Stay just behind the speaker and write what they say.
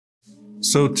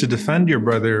So to defend your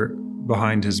brother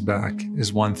behind his back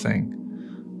is one thing,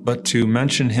 but to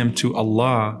mention him to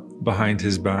Allah behind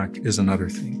his back is another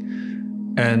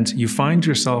thing. And you find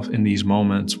yourself in these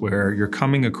moments where you're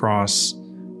coming across,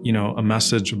 a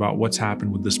message about what's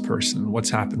happened with this person, what's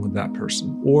happened with that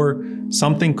person, or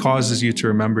something causes you to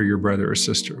remember your brother or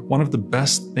sister. One of the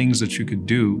best things that you could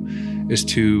do is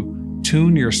to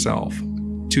tune yourself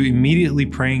to immediately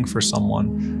praying for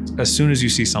someone as soon as you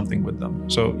see something with them.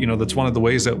 So, that's one of the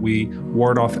ways that we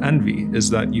ward off envy, is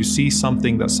that you see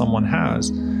something that someone has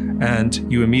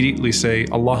and you immediately say,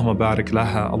 Allahumma barik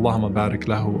laha, Allahumma barik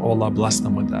lahu, oh Allah bless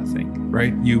them with that thing,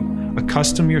 right? You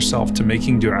accustom yourself to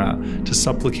making dua, to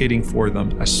supplicating for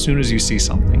them as soon as you see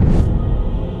something.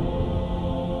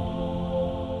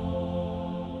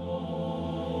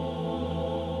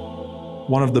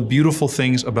 One of the beautiful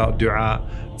things about dua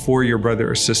for your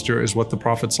brother or sister is what the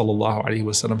Prophet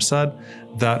ﷺ said,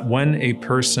 that when a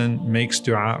person makes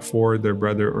dua for their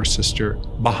brother or sister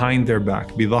behind their back,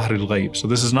 بِظَهْرِ الْغَيْبِ. So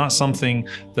this is not something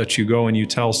that you go and you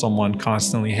tell someone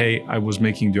constantly, hey, I was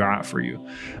making dua for you,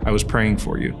 I was praying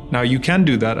for you. Now you can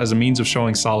do that as a means of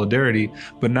showing solidarity,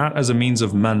 but not as a means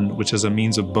of man, which is a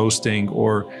means of boasting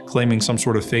or claiming some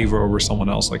sort of favor over someone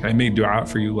else. Like, I made dua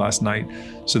for you last night,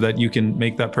 so that you can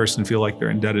make that person feel like they're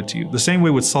indebted to you. The same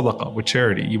way with sadaqah, with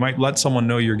charity. You might let someone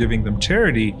know you're giving them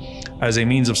charity as a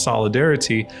means of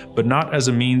solidarity, but not as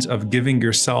a means of giving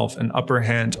yourself an upper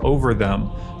hand over them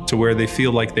to where they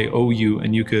feel like they owe you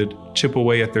and you could chip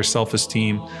away at their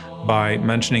self-esteem by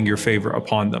mentioning your favor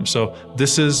upon them. So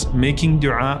this is making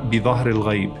dua بِظَهْرِ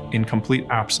الْغَيْبِ, in complete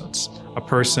absence. A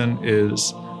person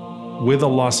is with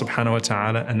Allah subhanahu wa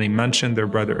ta'ala and they mention their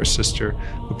brother or sister.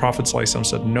 The Prophet ﷺ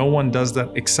said, no one does that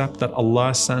except that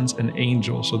Allah sends an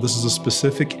angel. So this is a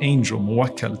specific angel,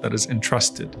 muwakkal, that is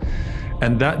entrusted.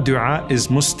 And that dua is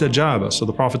mustajaba. So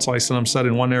the Prophet ﷺ said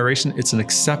in one narration, it's an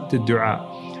accepted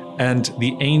dua. And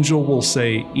the angel will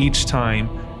say each time,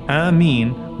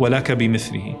 Ameen wa laka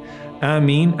bimithlihi.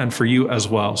 Ameen, and for you as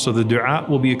well. So the dua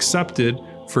will be accepted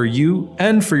for you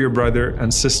and for your brother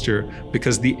and sister,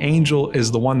 because the angel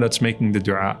is the one that's making the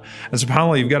dua. And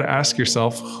subhanAllah, you've got to ask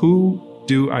yourself, who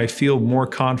do I feel more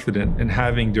confident in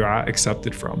having dua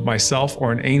accepted from? Myself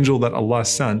or an angel that Allah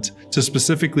sent to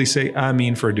specifically say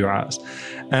Ameen for duas?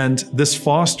 And this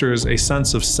fosters a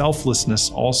sense of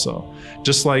selflessness also.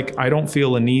 Just like I don't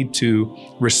feel a need to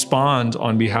respond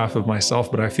on behalf of myself,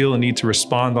 but I feel a need to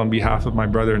respond on behalf of my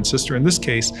brother and sister. In this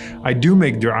case, I do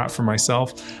make dua for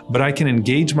myself, but I can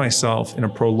engage myself in a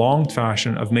prolonged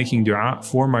fashion of making dua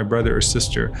for my brother or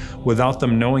sister without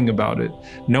them knowing about it,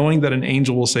 knowing that an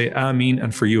angel will say Ameen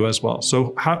and for you as well.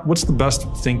 So what's the best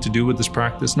thing to do with this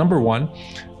practice? Number one,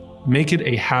 make it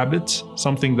a habit,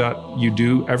 something that you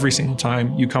do every single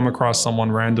time you come across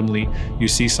someone randomly. You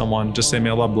see someone, just say, may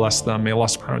Allah bless them, may Allah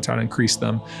subhanahu wa ta'ala increase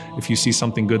them. If you see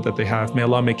something good that they have, may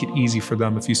Allah make it easy for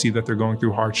them. If you see that they're going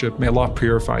through hardship, may Allah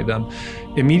purify them.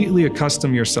 Immediately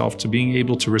accustom yourself to being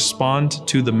able to respond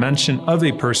to the mention of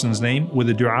a person's name with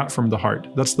a dua from the heart.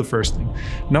 That's the first thing.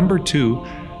 Number two,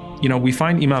 we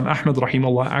find Imam Ahmad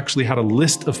rahimahullah actually had a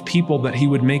list of people that he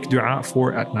would make dua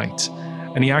for at night.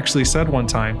 And he actually said one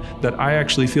time that I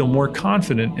actually feel more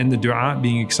confident in the dua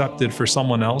being accepted for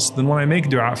someone else than when I make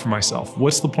dua for myself.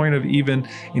 What's the point of even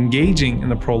engaging in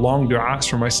the prolonged duas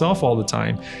for myself all the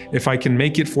time if I can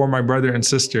make it for my brother and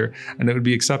sister and it would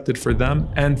be accepted for them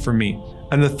and for me?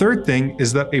 And the third thing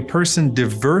is that a person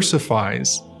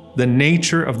diversifies the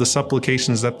nature of the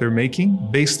supplications that they're making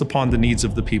based upon the needs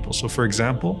of the people. So for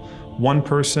example, one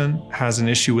person has an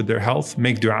issue with their health,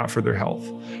 make dua for their health.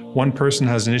 One person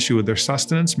has an issue with their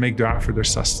sustenance, make dua for their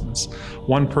sustenance.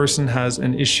 One person has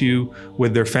an issue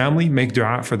with their family, make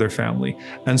dua for their family,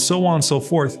 and so on and so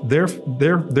forth.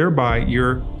 Thereby,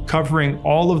 you're covering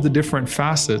all of the different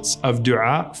facets of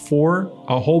dua for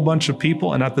a whole bunch of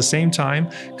people, and at the same time,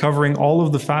 covering all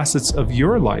of the facets of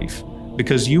your life.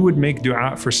 Because you would make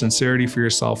dua for sincerity for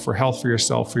yourself, for health for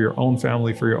yourself, for your own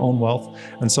family, for your own wealth,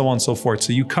 and so on and so forth.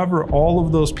 So you cover all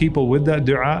of those people with that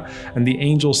dua, and the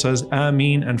angel says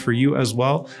Ameen, and for you as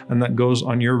well, and that goes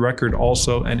on your record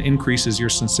also and increases your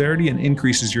sincerity and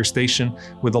increases your station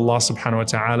with Allah subhanahu wa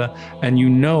ta'ala. And you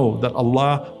know that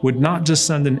Allah would not just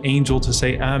send an angel to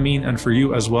say Ameen and for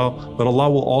you as well, but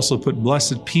Allah will also put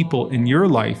blessed people in your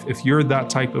life if you're that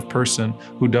type of person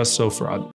who does so for others.